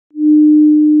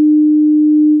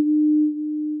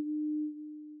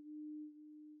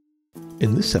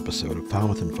In this episode of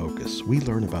Falmouth in Focus, we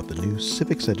learn about the new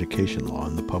Civics Education Law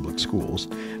in the public schools,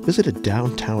 visit a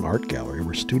downtown art gallery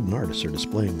where student artists are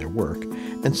displaying their work,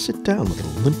 and sit down with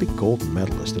an Olympic Gold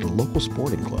Medalist at a local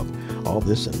sporting club. All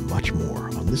this and much more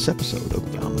on this episode of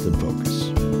Falmouth in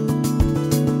Focus.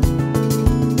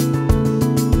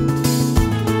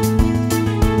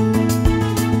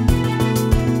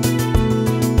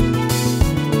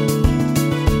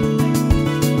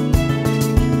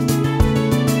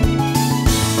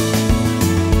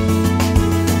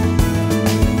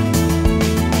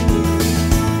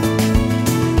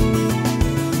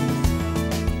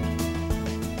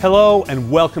 Hello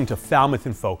and welcome to Falmouth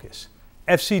in Focus,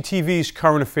 FCTV's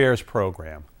current affairs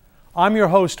program. I'm your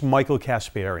host, Michael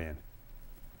Kasparian.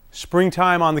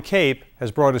 Springtime on the Cape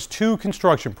has brought us two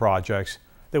construction projects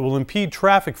that will impede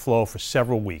traffic flow for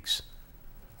several weeks.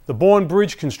 The Bourne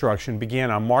Bridge construction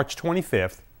began on March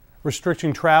 25th,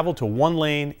 restricting travel to one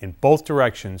lane in both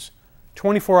directions,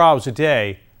 24 hours a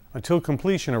day, until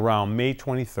completion around May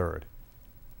 23rd.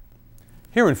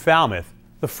 Here in Falmouth,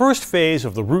 the first phase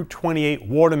of the Route 28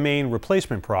 water main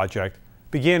replacement project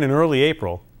began in early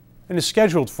April and is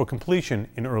scheduled for completion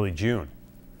in early June.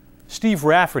 Steve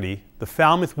Rafferty, the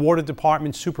Falmouth Water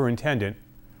Department Superintendent,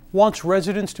 wants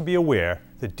residents to be aware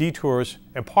that detours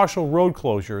and partial road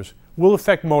closures will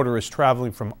affect motorists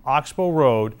traveling from Oxbow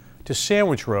Road to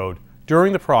Sandwich Road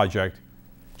during the project,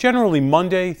 generally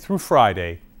Monday through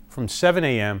Friday from 7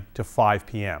 a.m. to 5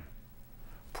 p.m.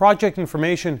 Project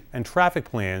information and traffic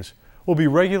plans will be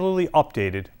regularly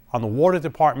updated on the Water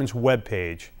Department's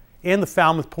webpage and the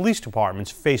Falmouth Police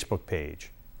Department's Facebook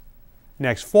page.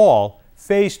 Next fall,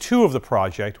 Phase 2 of the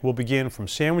project will begin from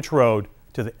Sandwich Road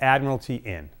to the Admiralty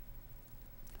Inn.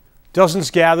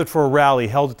 Dozens gathered for a rally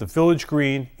held at the Village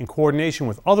Green in coordination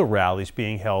with other rallies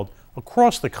being held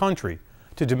across the country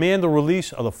to demand the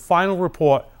release of the final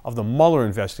report of the Mueller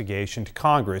investigation to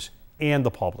Congress and the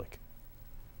public.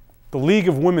 The League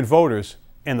of Women Voters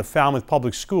and the Falmouth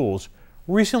Public Schools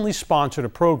recently sponsored a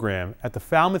program at the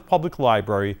Falmouth Public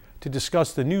Library to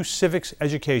discuss the new Civics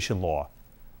Education Law,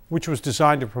 which was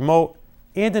designed to promote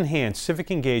and enhance civic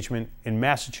engagement in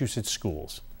Massachusetts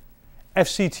schools.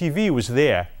 FCTV was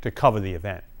there to cover the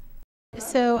event.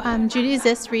 So Judy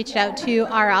Zist reached out to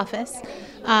our office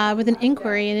with an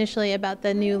inquiry initially about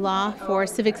the new law for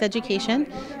civics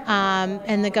education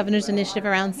and the governor's initiative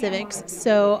around civics.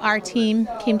 So our team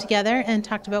came together and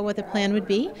talked about what the plan would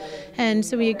be. And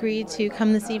so we agreed to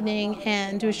come this evening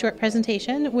and do a short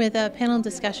presentation with a panel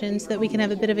discussion so that we can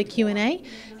have a bit of a Q&A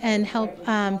and help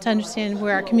to understand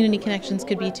where our community connections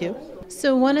could be too.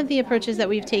 So one of the approaches that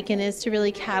we've taken is to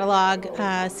really catalog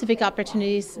civic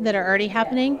opportunities that are already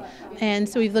happening. And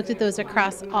so we've looked at those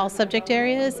across all subject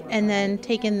areas and then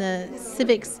taken the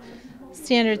civics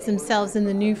standards themselves in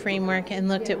the new framework and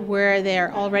looked at where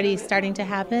they're already starting to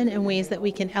happen and ways that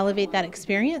we can elevate that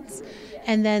experience.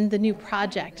 And then the new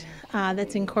project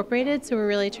that's incorporated. So we're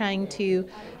really trying to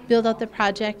build out the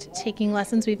project, taking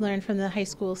lessons we've learned from the high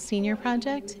school senior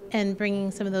project and bringing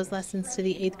some of those lessons to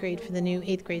the 8th grade for the new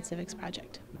 8th grade civics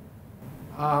project.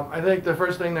 I think the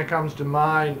first thing that comes to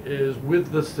mind is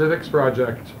with the civics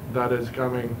project that is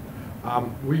coming,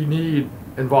 we need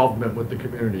involvement with the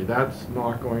community. That's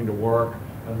not going to work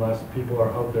unless people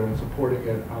are out there and supporting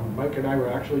it. Mike and I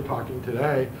were actually talking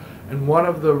today, and one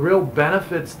of the real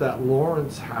benefits that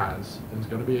Lawrence has, and it's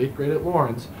going to be 8th grade at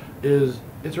Lawrence, is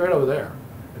it's right over there.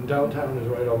 And downtown is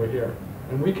right over here.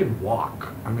 And we can walk.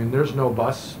 I mean, there's no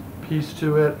bus piece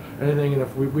to it, anything. And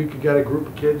if we could get a group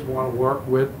of kids who want to work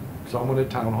with someone at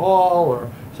Town Hall or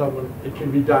someone, it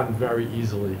can be done very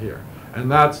easily here.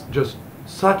 And that's just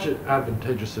such an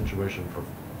advantageous situation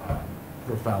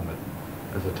for Falmouth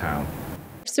as a town.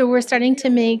 So we're starting to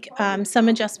make some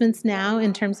adjustments now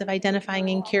in terms of identifying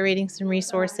and curating some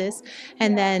resources.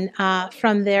 And then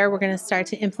from there, we're going to start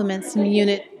to implement some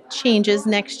unit changes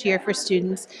next year for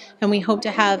students, and we hope to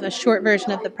have a short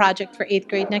version of the project for 8th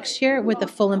grade next year with the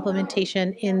full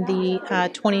implementation in the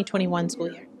 2021 school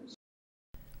year.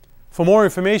 For more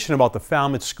information about the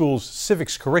Falmouth Schools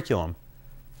civics curriculum,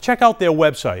 check out their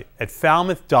website at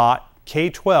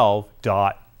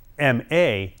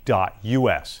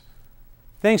falmouth.k12.ma.us.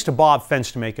 Thanks to Bob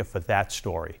Fenstermaker for that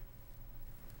story.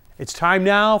 It's time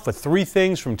now for 3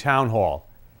 things from Town Hall,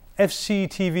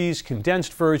 FCTV's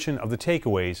condensed version of the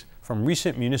takeaways from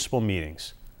recent municipal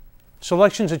meetings.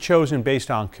 Selections are chosen based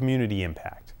on community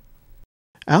impact.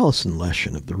 Allison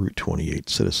Leshin of the Route 28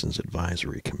 Citizens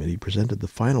Advisory Committee presented the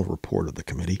final report of the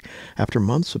committee after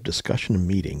months of discussion and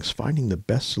meetings finding the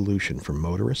best solution for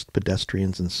motorists,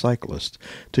 pedestrians, and cyclists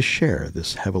to share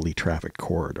this heavily trafficked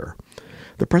corridor.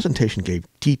 The presentation gave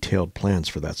detailed plans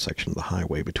for that section of the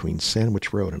highway between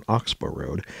Sandwich Road and Oxbow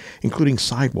Road, including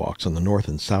sidewalks on the north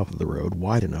and south of the road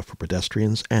wide enough for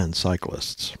pedestrians and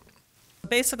cyclists.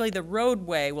 Basically, the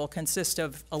roadway will consist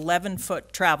of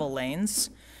 11-foot travel lanes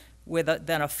with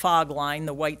then a fog line,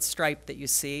 the white stripe that you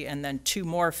see, and then 2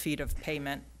 more feet of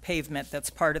pavement that's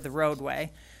part of the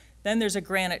roadway. Then there's a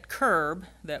granite curb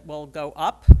that will go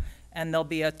up, and there'll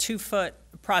be a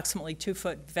approximately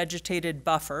 2-foot vegetated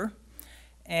buffer.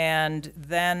 And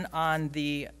then on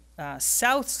the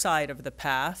south side of the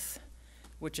path,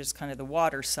 which is kind of the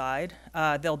water side,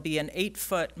 there'll be an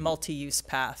 8-foot multi-use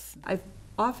path. I've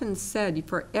often said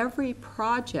for every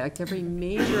project, every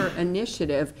major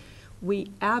initiative,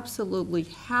 we absolutely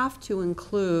have to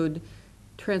include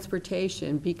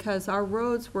transportation because our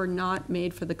roads were not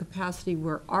made for the capacity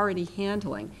we're already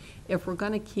handling. If we're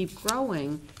going to keep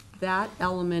growing, that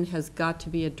element has got to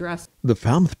be addressed. The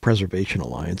Falmouth Preservation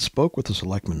Alliance spoke with the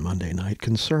selectmen Monday night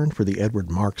concerned for the Edward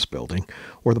Marks Building,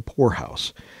 or the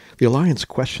poorhouse. The Alliance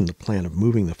questioned the plan of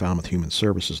moving the Falmouth Human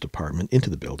Services Department into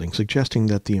the building, suggesting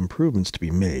that the improvements to be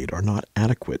made are not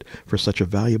adequate for such a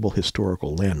valuable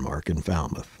historical landmark in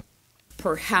Falmouth.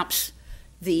 Perhaps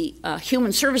the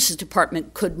Human Services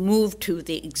Department could move to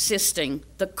the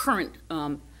current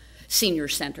senior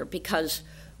center, because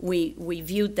we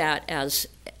viewed that as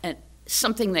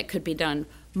something that could be done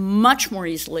much more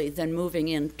easily than moving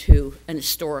into an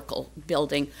historical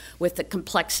building with the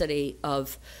complexity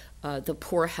of the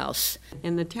poorhouse.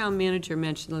 And the town manager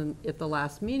mentioned at the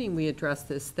last meeting we addressed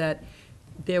this, that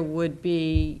there would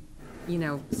be,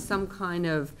 some kind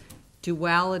of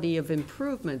duality of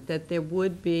improvement, that there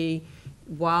would be,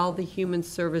 while the human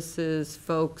services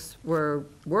folks were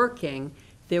working,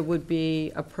 there would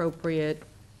be appropriate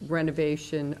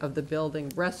renovation of the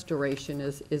building. Restoration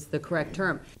is the correct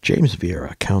term. James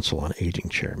Vieira, Council on Aging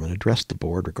Chairman, addressed the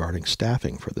board regarding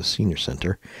staffing for the senior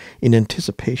center in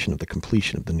anticipation of the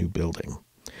completion of the new building.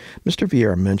 Mr.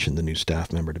 Vieira mentioned the new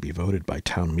staff member to be voted by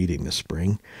town meeting this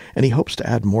spring, and he hopes to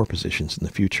add more positions in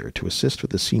the future to assist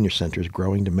with the senior center's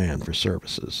growing demand for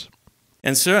services.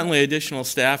 And certainly additional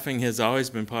staffing has always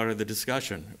been part of the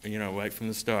discussion. Right from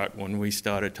the start, when we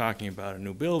started talking about a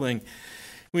new building,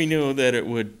 we knew that it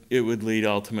would lead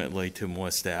ultimately to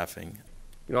more staffing.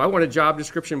 I want a job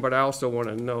description, but I also want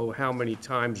to know how many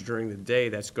times during the day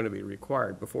that's going to be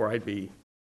required before I'd be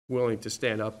willing to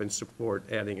stand up and support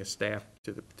adding a staff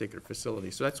to the particular facility.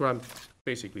 So that's what I'm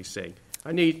basically saying.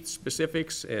 I need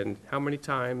specifics and how many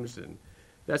times, and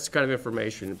that's the kind of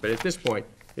information. But at this point,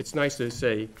 it's nice to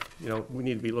say, we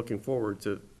need to be looking forward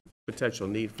to potential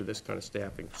need for this kind of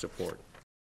staffing support.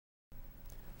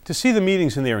 To see the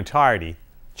meetings in their entirety,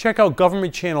 check out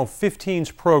Government Channel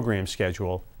 15's program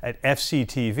schedule at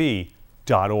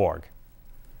fctv.org.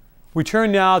 We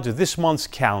turn now to this month's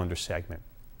calendar segment.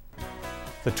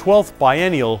 The 12th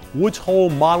Biennial Woods Hole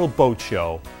Model Boat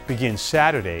Show begins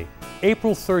Saturday,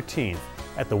 April 13th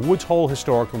at the Woods Hole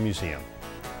Historical Museum.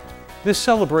 This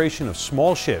celebration of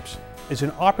small ships is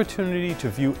an opportunity to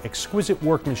view exquisite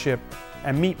workmanship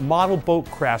and meet model boat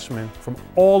craftsmen from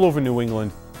all over New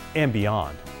England and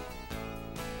beyond.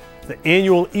 The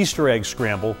annual Easter Egg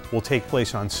Scramble will take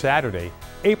place on Saturday,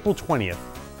 April 20th,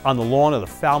 on the lawn of the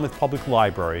Falmouth Public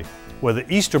Library, where the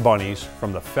Easter Bunnies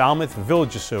from the Falmouth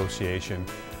Village Association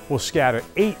will scatter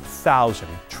 8,000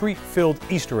 treat-filled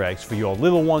Easter eggs for your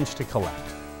little ones to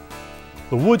collect.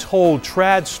 The Woods Hole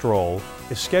Trad Stroll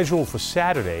is scheduled for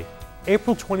Saturday,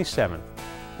 April 27th,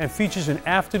 and features an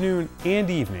afternoon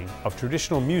and evening of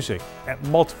traditional music at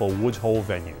multiple Woods Hole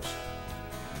venues.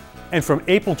 And from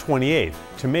April 28th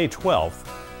to May 12th,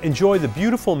 enjoy the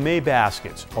beautiful May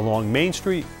baskets along Main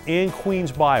Street and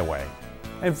Queens Byway,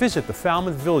 and visit the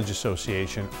Falmouth Village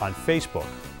Association on Facebook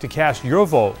to cast your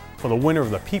vote for the winner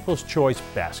of the People's Choice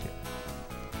Basket.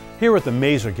 Here at the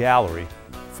Mazer Gallery,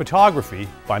 photography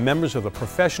by members of the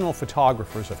Professional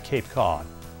Photographers of Cape Cod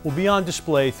will be on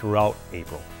display throughout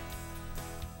April.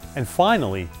 And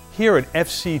finally, here at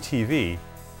FCTV,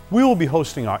 we will be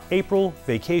hosting our April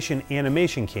Vacation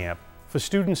Animation Camp for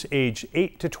students aged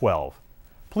 8 to 12.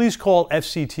 Please call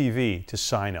FCTV to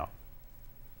sign up.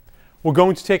 We're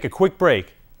going to take a quick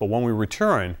break, but when we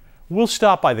return, we'll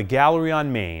stop by the Gallery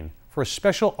on Main for a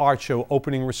special art show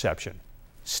opening reception.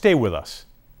 Stay with us.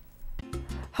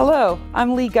 Hello,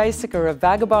 I'm Lee Geisiger of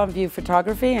Vagabond View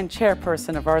Photography and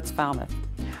chairperson of Arts Falmouth.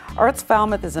 Arts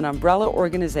Falmouth is an umbrella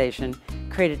organization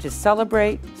created to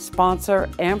celebrate, sponsor,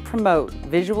 and promote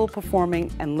visual,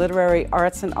 performing, and literary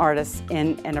arts and artists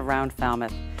in and around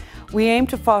Falmouth. We aim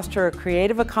to foster a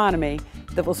creative economy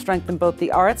that will strengthen both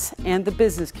the arts and the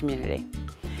business community.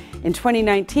 In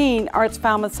 2019, Arts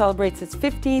Falmouth celebrates its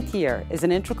 15th year as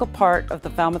an integral part of the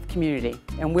Falmouth community,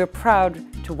 and we're proud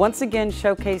to once again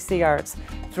showcase the arts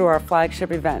through our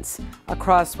flagship events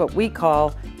across what we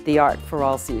call the Art for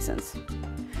All Seasons.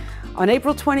 On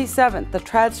April 27th, the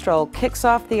Trad Stroll kicks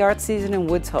off the art season in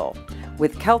Woods Hole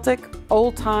with Celtic,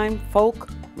 old-time, folk,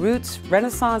 roots,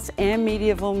 Renaissance, and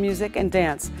medieval music and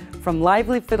dance, from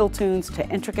lively fiddle tunes to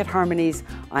intricate harmonies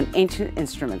on ancient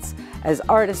instruments, as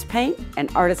artists paint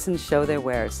and artisans show their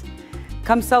wares.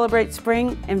 Come celebrate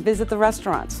spring and visit the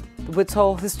restaurants, the Woods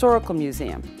Hole Historical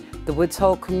Museum, the Woods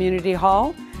Hole Community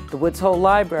Hall, the Woods Hole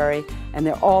Library, and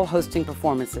they're all hosting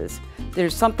performances.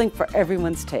 There's something for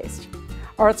everyone's taste.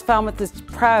 Arts Falmouth is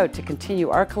proud to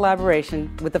continue our collaboration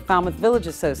with the Falmouth Village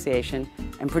Association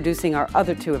in producing our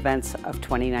other two events of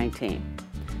 2019.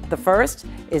 The first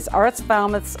is Arts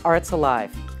Falmouth's Arts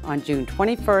Alive on June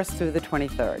 21st through the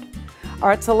 23rd.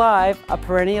 Arts Alive, a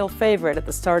perennial favorite at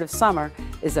the start of summer,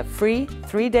 is a free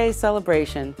 3-day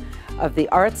celebration of the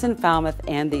arts in Falmouth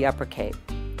and the Upper Cape.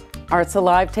 Arts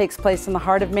Alive takes place in the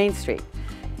heart of Main Street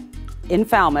in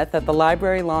Falmouth at the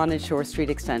Library Lawn and Shore Street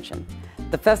Extension.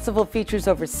 The festival features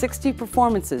over 60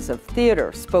 performances of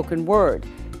theater, spoken word,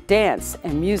 dance,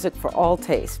 and music for all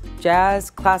tastes: jazz,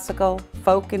 classical,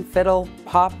 folk and fiddle,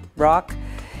 pop, rock,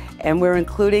 and we're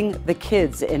including the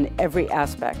kids in every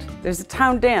aspect. There's a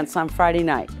town dance on Friday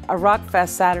night, a rock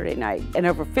fest Saturday night, and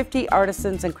over 50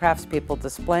 artisans and craftspeople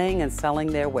displaying and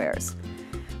selling their wares.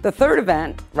 The third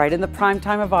event, right in the prime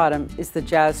time of autumn, is the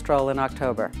Jazz Stroll in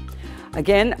October.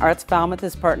 Again, Arts Falmouth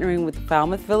is partnering with the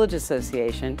Falmouth Village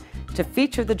Association to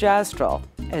feature the Jazz Stroll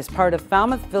as part of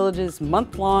Falmouth Village's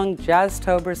month-long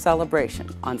Jazztober celebration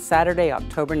on Saturday,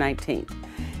 October 19th.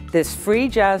 This free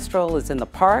Jazz Stroll is in the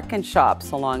park and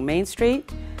shops along Main Street,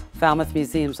 Falmouth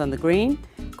Museums on the Green,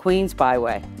 Queens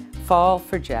Byway. Fall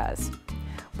for Jazz.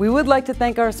 We would like to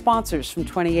thank our sponsors from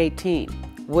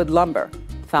 2018, Wood Lumber,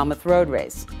 Falmouth Road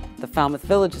Race, the Falmouth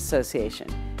Village Association,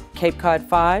 Cape Cod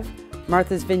 5,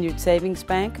 Martha's Vineyard Savings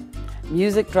Bank,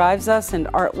 Music Drives Us and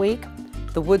Art Week,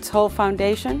 the Woods Hole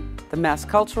Foundation, the Mass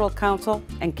Cultural Council,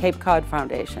 and Cape Cod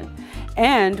Foundation.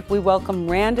 And we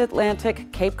welcome Rand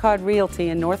Atlantic Cape Cod Realty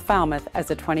in North Falmouth as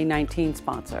a 2019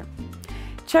 sponsor.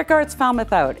 Check Arts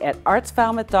Falmouth out at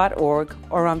artsfalmouth.org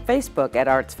or on Facebook at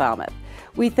Arts Falmouth.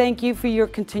 We thank you for your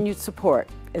continued support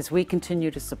as we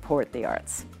continue to support the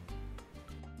arts.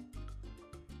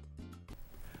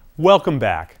 Welcome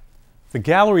back. The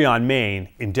Gallery on Main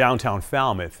in downtown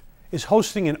Falmouth is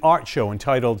hosting an art show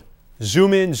entitled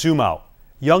Zoom In, Zoom Out,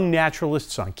 Young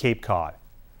Naturalists on Cape Cod,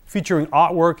 featuring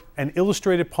artwork and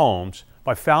illustrated poems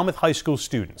by Falmouth High School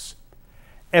students.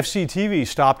 FCTV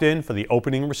stopped in for the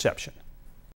opening reception.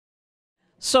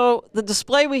 So the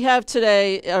display we have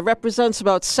today represents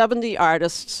about 70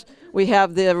 artists. We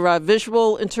have their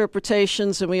visual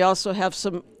interpretations, and we also have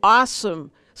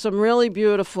some really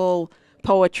beautiful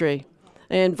poetry.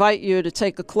 I invite you to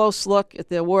take a close look at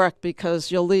their work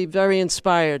because you'll leave very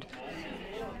inspired.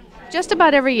 Just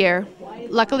about every year,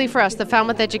 luckily for us, the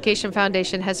Falmouth Education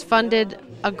Foundation has funded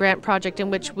a grant project in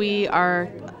which we are,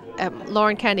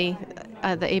 Lauren Kenny,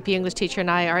 the AP English teacher, and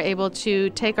I are able to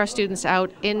take our students out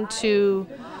into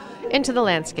the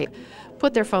landscape,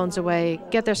 put their phones away,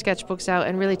 get their sketchbooks out,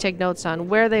 and really take notes on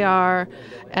where they are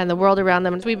and the world around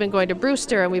them. We've been going to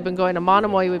Brewster, and we've been going to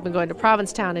Monomoy, we've been going to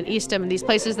Provincetown and Eastham, and these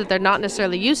places that they're not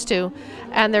necessarily used to,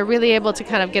 and they're really able to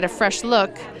kind of get a fresh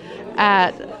look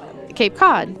at Cape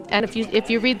Cod. And if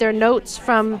you read their notes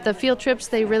from the field trips,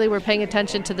 they really were paying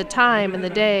attention to the time and the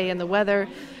day and the weather,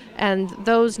 and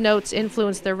those notes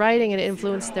influenced their writing and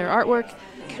influenced their artwork.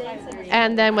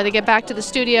 And then when they get back to the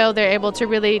studio, they're able to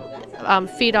really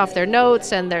feed off their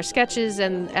notes and their sketches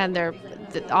and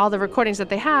all the recordings that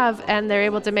they have, and they're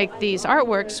able to make these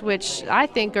artworks, which I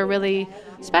think are really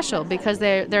special because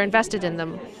they're invested in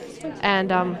them.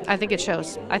 And I think it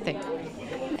shows, I think.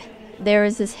 There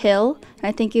was this hill, and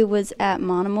I think it was at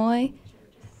Monomoy,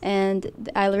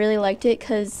 and I really liked it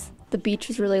because the beach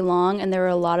was really long, and there were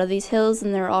a lot of these hills,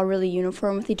 and they're all really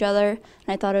uniform with each other. And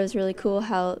I thought it was really cool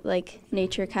how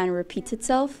nature kind of repeats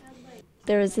itself.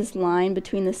 There was this line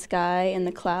between the sky and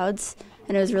the clouds,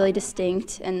 and it was really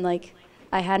distinct, and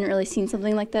I hadn't really seen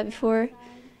something like that before.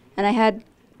 And I had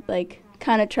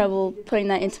kind of trouble putting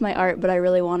that into my art, but I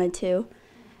really wanted to.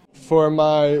 For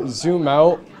my zoom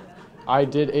out, I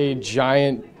did a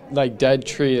giant dead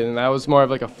tree, and that was more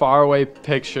of a faraway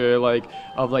picture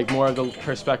of more of the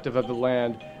perspective of the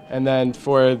land. And then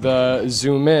for the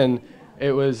zoom in,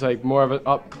 it was more of an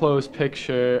up close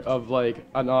picture of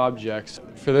an object.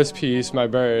 For this piece, my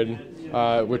bird,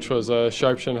 which was a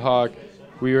sharp-shinned hawk,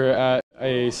 we were at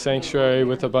a sanctuary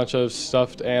with a bunch of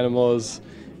stuffed animals,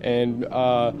 And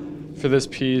for this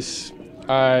piece,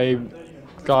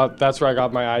 that's where I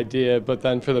got my idea, but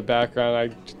then for the background, I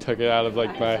took it out of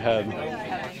like my head.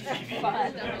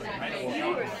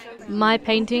 My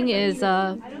painting is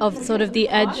of sort of the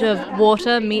edge of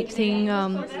water meeting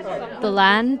the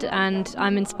land, and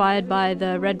I'm inspired by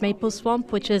the Red Maple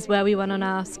Swamp, which is where we went on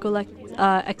our school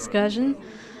excursion.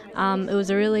 It was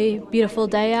a really beautiful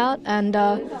day out, and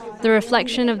the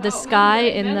reflection of the sky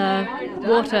in the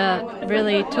water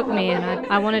really took me, and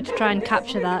I wanted to try and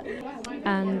capture that.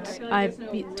 And I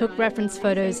took reference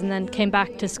photos and then came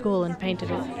back to school and painted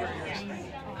it.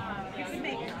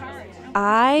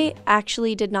 I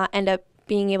actually did not end up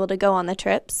being able to go on the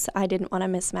trips. I didn't want to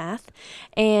miss math.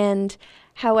 And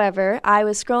however, I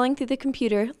was scrolling through the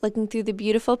computer, looking through the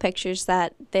beautiful pictures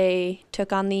that they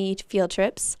took on the field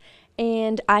trips,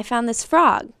 and I found this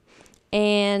frog.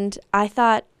 And I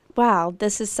thought, wow,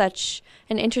 this is such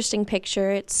an interesting picture.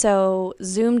 It's so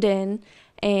zoomed in,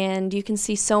 and you can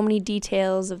see so many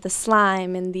details of the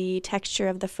slime and the texture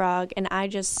of the frog. And I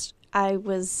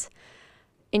was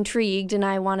intrigued, and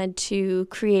I wanted to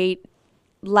create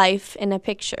life in a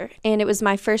picture. And it was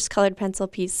my first colored pencil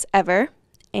piece ever,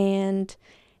 and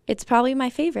it's probably my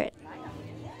favorite.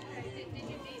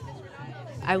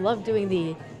 I love doing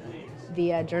the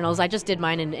journals. I just did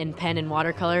mine in pen and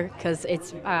watercolor because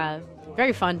it's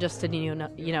very fun just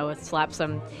to slap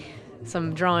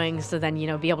some drawings, so then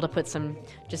be able to put some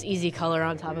just easy color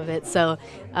on top of it. So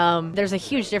there's a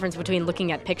huge difference between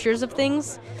looking at pictures of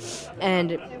things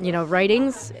and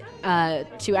writings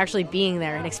to actually being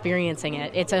there and experiencing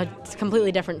it. It's a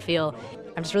completely different feel.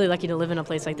 I'm just really lucky to live in a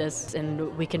place like this,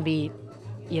 and we can be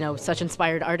such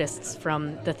inspired artists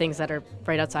from the things that are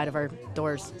right outside of our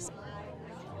doors.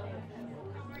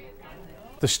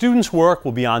 The students' work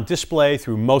will be on display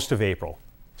through most of April,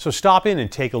 so stop in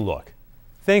and take a look.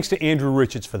 Thanks to Andrew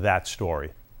Richards for that story.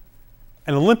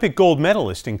 An Olympic gold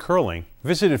medalist in curling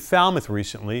visited Falmouth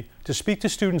recently to speak to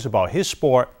students about his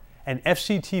sport, and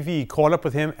FCTV caught up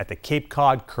with him at the Cape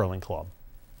Cod Curling Club.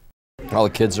 All the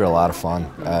kids are a lot of fun.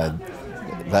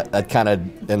 That kind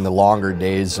of, in the longer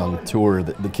days on tour,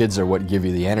 the kids are what give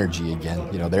you the energy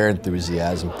again. Their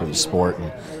enthusiasm for the sport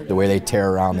and the way they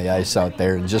tear around the ice out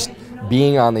there, and just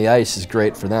being on the ice is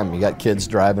great for them. You got kids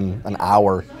driving an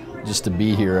hour just to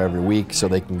be here every week so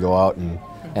they can go out and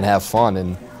have fun.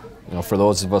 And for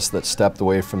those of us that stepped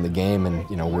away from the game and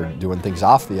we're doing things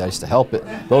off the ice to help it,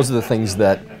 those are the things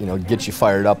that get you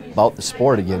fired up about the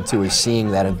sport again too, is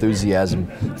seeing that enthusiasm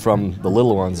from the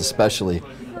little ones especially,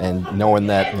 and knowing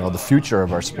that the future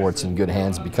of our sport's in good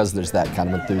hands because there's that kind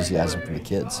of enthusiasm from the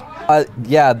kids.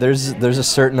 Yeah, there's a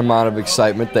certain amount of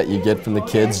excitement that you get from the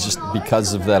kids just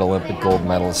because of that Olympic gold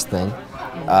medalist thing.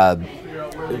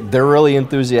 They're really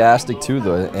enthusiastic too,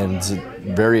 though, and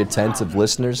very attentive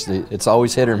listeners. It's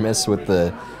always hit or miss with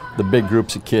the big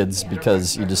groups of kids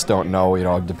because you just don't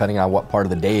know, depending on what part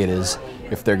of the day it is,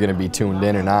 if they're going to be tuned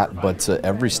in or not. But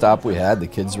every stop we had, the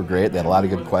kids were great. They had a lot of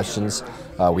good questions.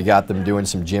 We got them doing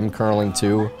some gym curling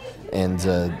too, and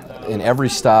in every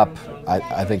stop,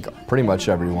 I think pretty much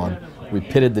everyone, we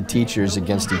pitted the teachers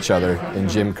against each other in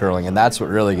gym curling, and that's what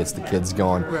really gets the kids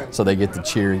going. Right. So they get to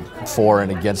cheer for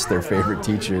and against their favorite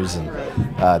teachers,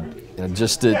 and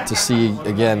just to see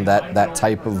again that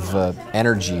type of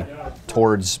energy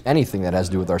towards anything that has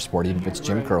to do with our sport, even if it's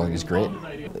gym curling, is great.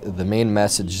 The main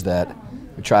message that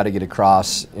we try to get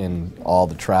across in all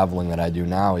the traveling that I do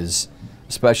now is,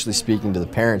 especially speaking to the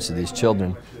parents of these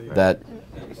children, that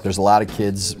there's a lot of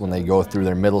kids when they go through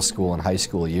their middle school and high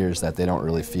school years that they don't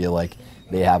really feel like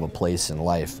they have a place in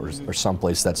life or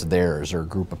someplace that's theirs or a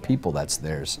group of people that's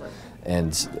theirs.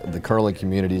 And the curling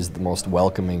community is the most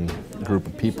welcoming group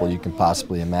of people you can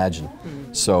possibly imagine.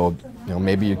 So,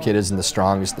 maybe your kid isn't the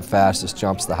strongest, the fastest,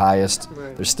 jumps the highest.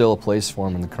 There's still a place for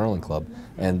them in the curling club.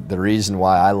 And the reason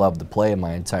why I love to play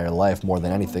my entire life more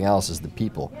than anything else is the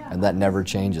people. And that never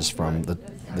changes from the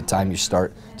time you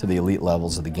start to the elite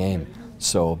levels of the game.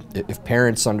 So if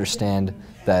parents understand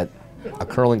that a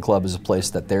curling club is a place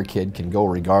that their kid can go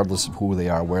regardless of who they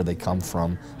are, where they come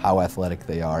from, how athletic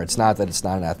they are. It's not that it's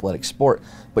not an athletic sport,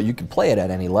 but you can play it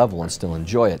at any level and still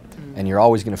enjoy it. And you're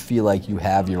always going to feel like you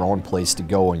have your own place to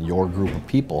go in your group of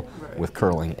people with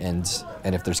curling. And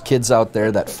if there's kids out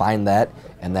there that find that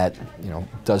and that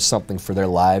does something for their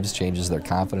lives, changes their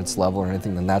confidence level or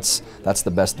anything, then that's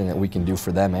the best thing that we can do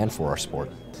for them and for our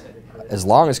sport. As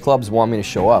long as clubs want me to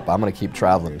show up, I'm going to keep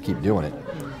traveling and keep doing it.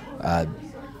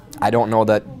 I don't know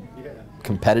that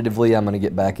competitively I'm going to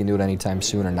get back into it anytime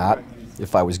soon or not.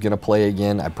 If I was going to play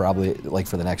again, I'd probably, like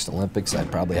for the next Olympics,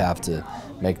 I'd probably have to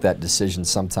make that decision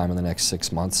sometime in the next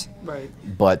 6 months. Right.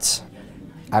 But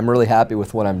I'm really happy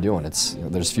with what I'm doing.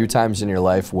 There's few times in your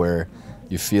life where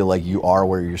you feel like you are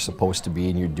where you're supposed to be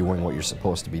and you're doing what you're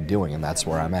supposed to be doing, and that's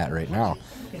where I'm at right now.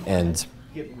 And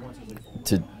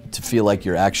to feel like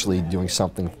you're actually doing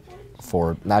something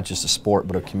for not just a sport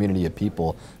but a community of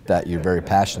people that you're very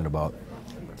passionate about,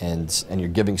 and you're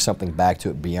giving something back to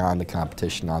it beyond the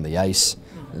competition on the ice.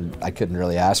 And I couldn't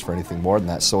really ask for anything more than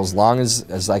that. So as long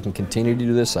as I can continue to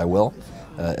do this, I will.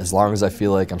 As long as I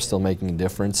feel like I'm still making a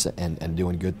difference and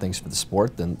doing good things for the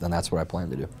sport, then that's what I plan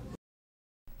to do.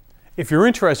 If you're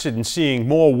interested in seeing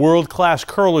more world-class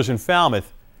curlers in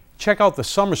Falmouth, check out the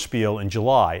Summer Spiel in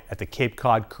July at the Cape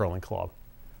Cod Curling Club.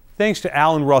 Thanks to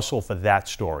Alan Russell for that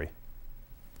story.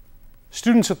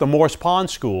 Students at the Morse Pond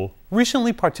School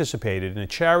recently participated in a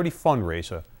charity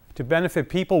fundraiser to benefit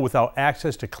people without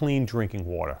access to clean drinking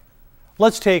water.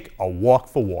 Let's take a walk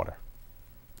for water.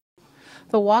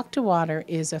 The Walk to Water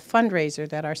is a fundraiser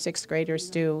that our 6th graders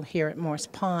do here at Morse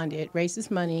Pond. It raises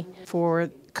money for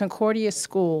Concordia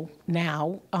School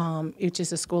now, which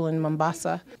is a school in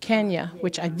Mombasa, Kenya,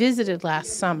 which I visited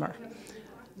last summer.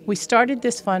 We started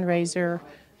this fundraiser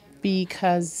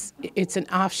because it's an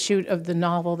offshoot of the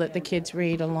novel that the kids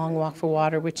read, A Long Walk for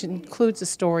Water, which includes a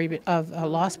story of a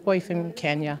lost boy from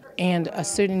Kenya and a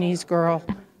Sudanese girl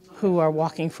who are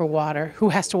walking for water, who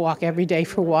has to walk every day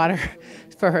for water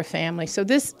for her family. So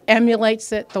this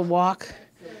emulates it, the walk,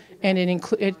 and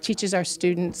it teaches our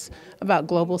students about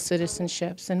global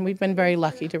citizenships. And we've been very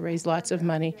lucky to raise lots of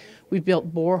money. We've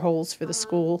built boreholes for the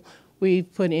school.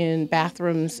 We've put in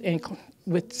bathrooms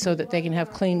so that they can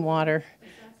have clean water.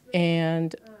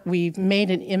 And we've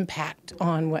made an impact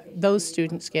on what those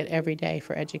students get every day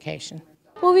for education.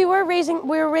 Well, we were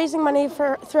raising money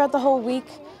throughout the whole week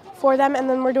for them, and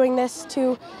then we're doing this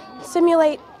to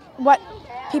simulate what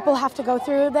people have to go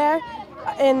through there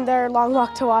in their long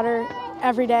walk to water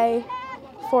every day,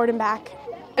 forward and back.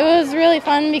 It was really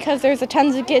fun because there's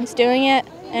tons of kids doing it,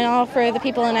 and all for the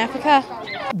people in Africa.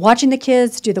 Watching the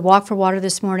kids do the Walk for Water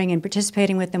this morning and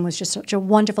participating with them was just such a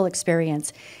wonderful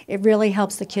experience. It really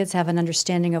helps the kids have an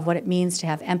understanding of what it means to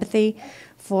have empathy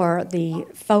for the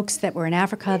folks that were in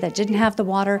Africa that didn't have the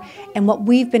water, and what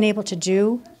we've been able to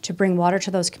do to bring water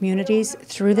to those communities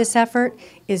through this effort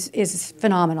is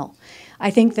phenomenal.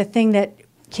 I think the thing that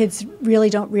kids really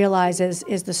don't realize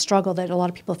is the struggle that a lot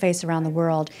of people face around the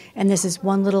world, and this is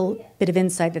one little bit of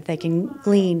insight that they can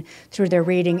glean through their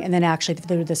reading and then actually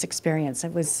through this experience.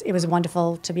 It was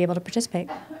wonderful to be able to participate.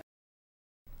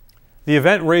 The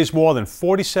event raised more than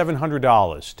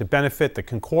 $4,700 to benefit the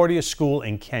Concordia School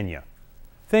in Kenya.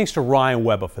 Thanks to Ryan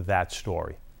Weber for that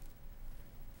story.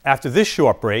 After this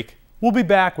short break, we'll be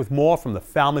back with more from the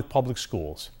Falmouth Public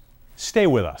Schools. Stay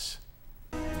with us.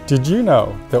 Did you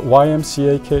know that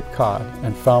YMCA Cape Cod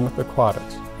and Falmouth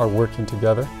Aquatics are working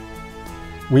together?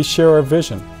 We share our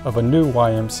vision of a new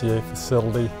YMCA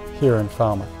facility here in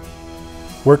Falmouth.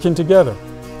 Working together,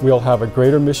 we'll have a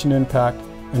greater mission impact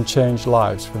and change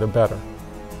lives for the better.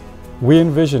 We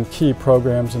envision key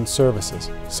programs and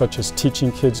services, such as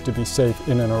teaching kids to be safe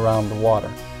in and around the water,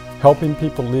 helping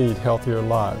people lead healthier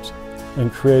lives,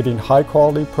 and creating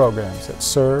high-quality programs that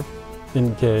serve,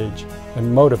 engage,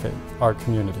 and motivate our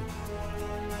community.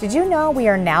 Did you know we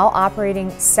are now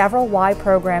operating several Y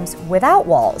programs without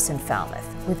walls in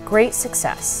Falmouth with great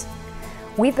success?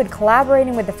 We've been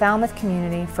collaborating with the Falmouth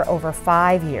community for over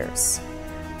 5 years.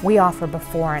 We offer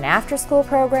before and after school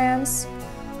programs,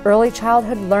 early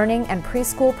childhood learning and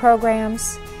preschool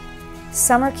programs,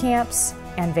 summer camps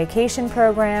and vacation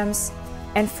programs,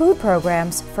 and food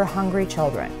programs for hungry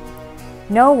children.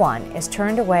 No one is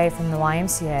turned away from the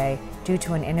YMCA due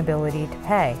to an inability to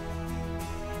pay.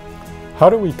 How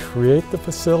do we create the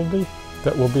facility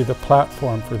that will be the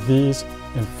platform for these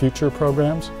and future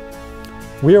programs?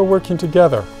 We are working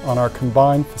together on our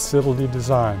combined facility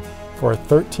design for a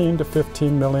 $13 to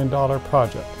 $15 million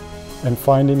project and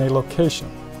finding a location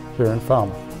here in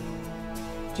Falmouth.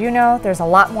 Do you know there's a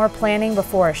lot more planning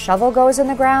before a shovel goes in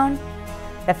the ground?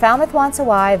 The Falmouth Wants a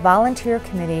Y Volunteer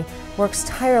Committee works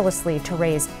tirelessly to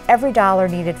raise every dollar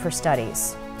needed for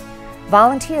studies.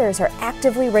 Volunteers are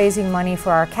actively raising money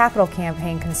for our capital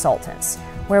campaign consultants,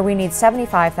 where we need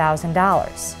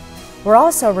 $75,000. We're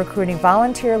also recruiting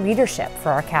volunteer leadership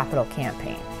for our capital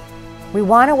campaign. We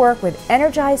want to work with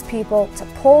energized people to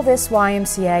pull this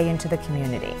YMCA into the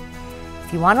community.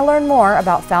 If you want to learn more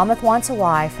about Falmouth Wants a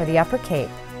Y for the Upper Cape,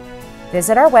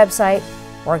 visit our website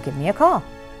or give me a call.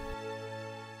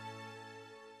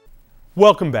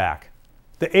 Welcome back.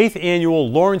 The 8th Annual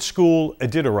Lawrence School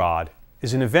Iditarod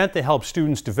is an event that helps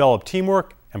students develop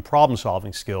teamwork and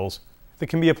problem-solving skills that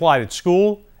can be applied at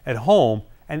school, at home,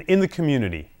 and in the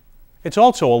community. It's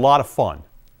also a lot of fun.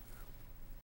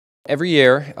 Every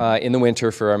year in the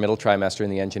winter for our middle trimester in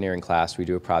the engineering class, we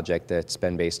do a project that's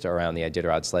been based around the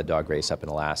Iditarod sled dog race up in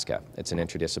Alaska. It's an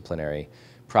interdisciplinary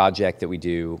project that we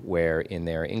do where in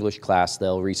their English class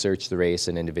they'll research the race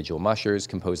and individual mushers,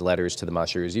 compose letters to the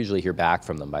mushers, usually hear back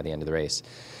from them by the end of the race.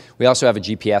 We also have a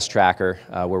GPS tracker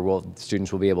where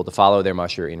students will be able to follow their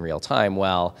musher in real time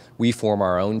while we form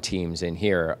our own teams in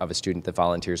here of a student that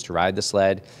volunteers to ride the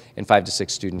sled and 5 to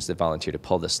 6 students that volunteer to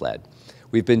pull the sled.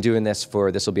 We've been doing this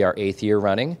this will be our 8th year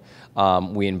running.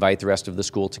 We invite the rest of the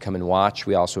school to come and watch.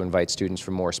 We also invite students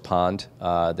from Morse Pond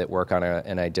that work on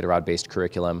an Iditarod-based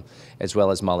curriculum, as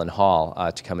well as Mullen Hall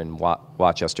to come and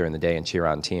watch us during the day and cheer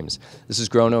on teams. This has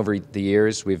grown over the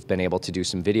years. We've been able to do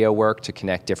some video work to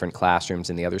connect different classrooms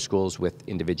in the other schools with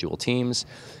individual teams.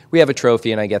 We have a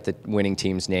trophy, and I get the winning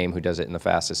team's name who does it in the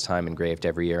fastest time engraved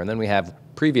every year. And then we have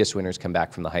previous winners come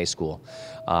back from the high school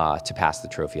to pass the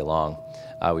trophy along,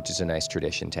 which is a nice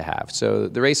tradition to have. So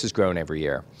the race has grown every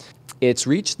year. It's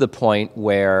reached the point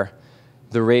where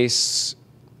the race,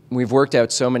 we've worked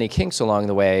out so many kinks along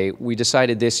the way, we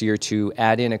decided this year to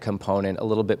add in a component, a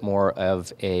little bit more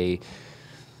of a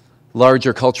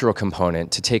larger cultural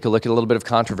component, to take a look at a little bit of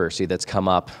controversy that's come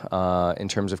up in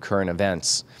terms of current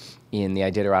events in the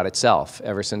Iditarod itself.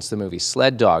 Ever since the movie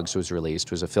Sled Dogs was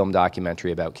released, was a film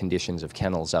documentary about conditions of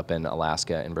kennels up in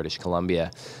Alaska and British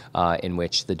Columbia, in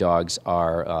which the dogs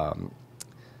are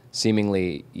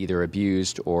seemingly either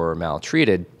abused or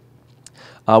maltreated.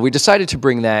 We decided to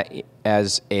bring that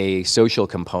as a social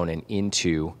component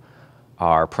into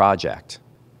our project.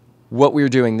 What we're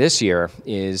doing this year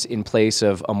is, in place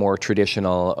of a more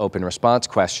traditional open response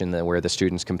question where the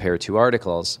students compare 2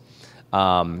 articles,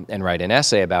 and write an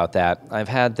essay about that, I've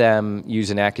had them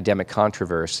use an academic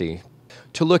controversy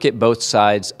to look at both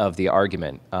sides of the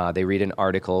argument. They read an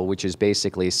article which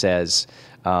basically says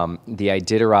the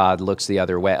Iditarod looks the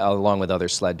other way, along with other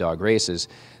sled dog races,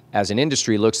 as an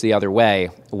industry looks the other way,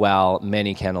 while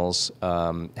many kennels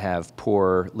have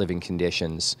poor living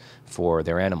conditions for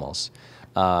their animals.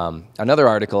 Another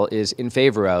article is in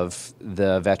favor of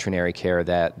the veterinary care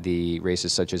that the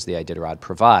races such as the Iditarod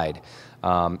provide.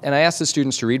 And I asked the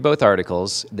students to read both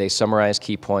articles. They summarize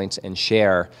key points and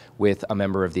share with a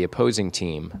member of the opposing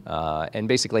team and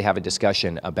basically have a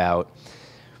discussion about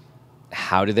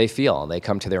how do they feel. They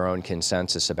come to their own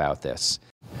consensus about this.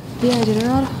 The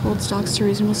Iditarod holds dogs to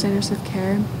reasonable standards of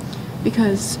care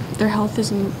because their health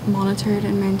is monitored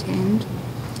and maintained.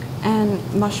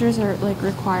 And mushers are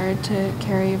required to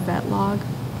carry a vet log,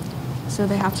 so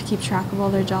they have to keep track of all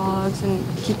their dogs and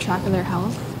keep track of their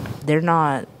health.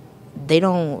 They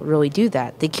don't really do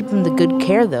that. They keep them to good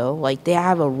care though. Like, they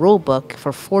have a rule book.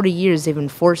 For 40 years they've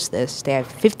enforced this. They have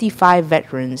 55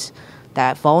 veterans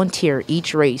that volunteer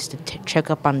each race to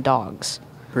check up on dogs.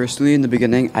 Personally, in the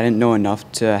beginning, I didn't know enough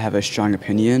to have a strong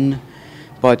opinion,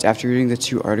 but after reading the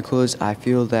 2 articles, I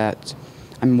feel that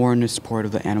I'm more in the support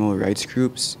of the animal rights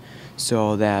groups,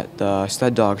 so that the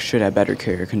sled dogs should have better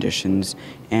care conditions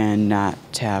and not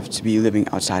have to be living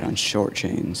outside on short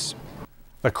chains.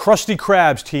 The Krusty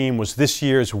Krabs team was this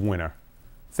year's winner.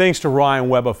 Thanks to Ryan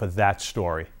Weber for that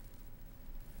story.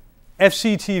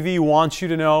 FCTV wants you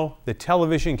to know that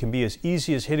television can be as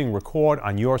easy as hitting record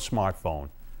on your smartphone.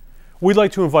 We'd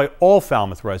like to invite all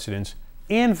Falmouth residents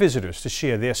and visitors to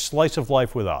share their slice of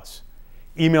life with us.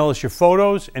 Email us your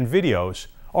photos and videos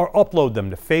or upload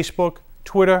them to Facebook,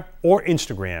 Twitter, or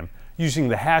Instagram using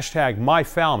the hashtag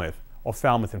MyFalmouth or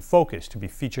Falmouth in Focus to be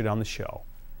featured on the show.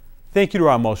 Thank you to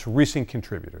our most recent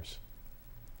contributors.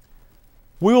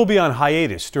 We will be on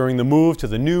hiatus during the move to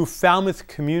the new Falmouth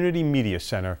Community Media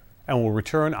Center and will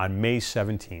return on May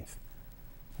 17th.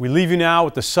 We leave you now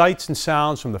with the sights and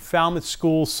sounds from the Falmouth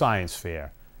School Science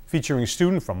Fair, featuring a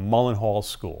student from Mullen Hall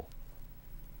School.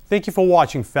 Thank you for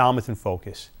watching Falmouth in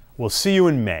Focus. We'll see you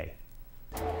in May.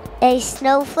 A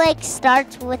snowflake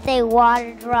starts with a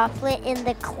water droplet in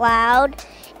the cloud.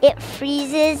 It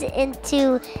freezes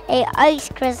into an ice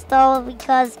crystal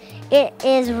because it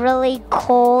is really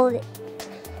cold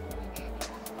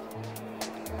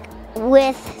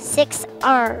with 6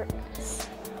 arms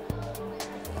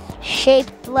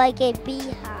shaped like a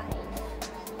beehive.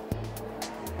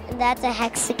 And that's a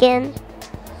hexagon.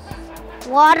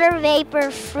 Water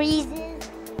vapor freezes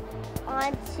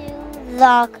onto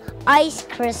the ice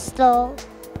crystal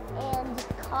and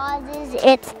causes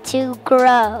it to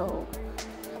grow.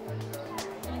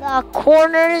 The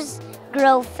corners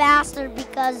grow faster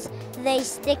because they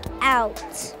stick out.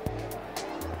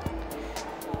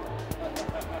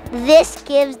 This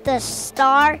gives the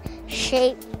star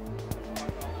shape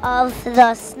of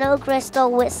the snow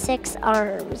crystal with 6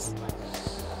 arms.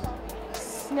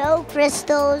 Snow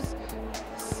crystals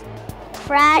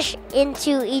crash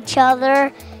into each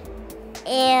other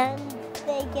and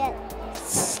they get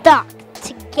stuck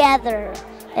together.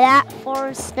 That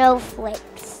forms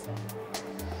snowflakes.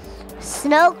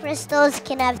 Snow crystals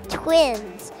can have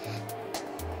twins.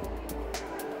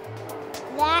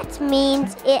 That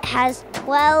means it has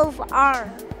 12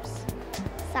 arms.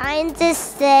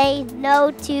 Scientists say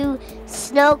no two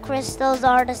snow crystals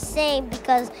are the same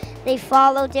because they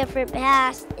follow different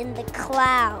paths in the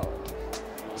cloud.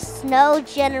 Snow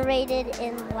generated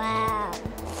in lab.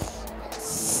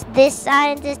 This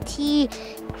scientist, he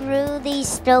grew these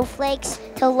snowflakes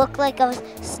to look like a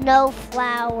snow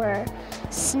flower.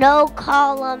 Snow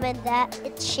column, and that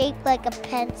it's shaped like a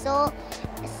pencil.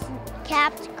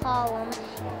 Capped column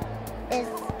is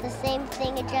the same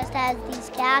thing, it just has these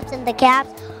caps, and the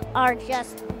caps are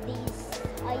just these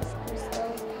ice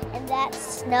crystals, and that's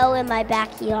snow in my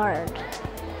backyard.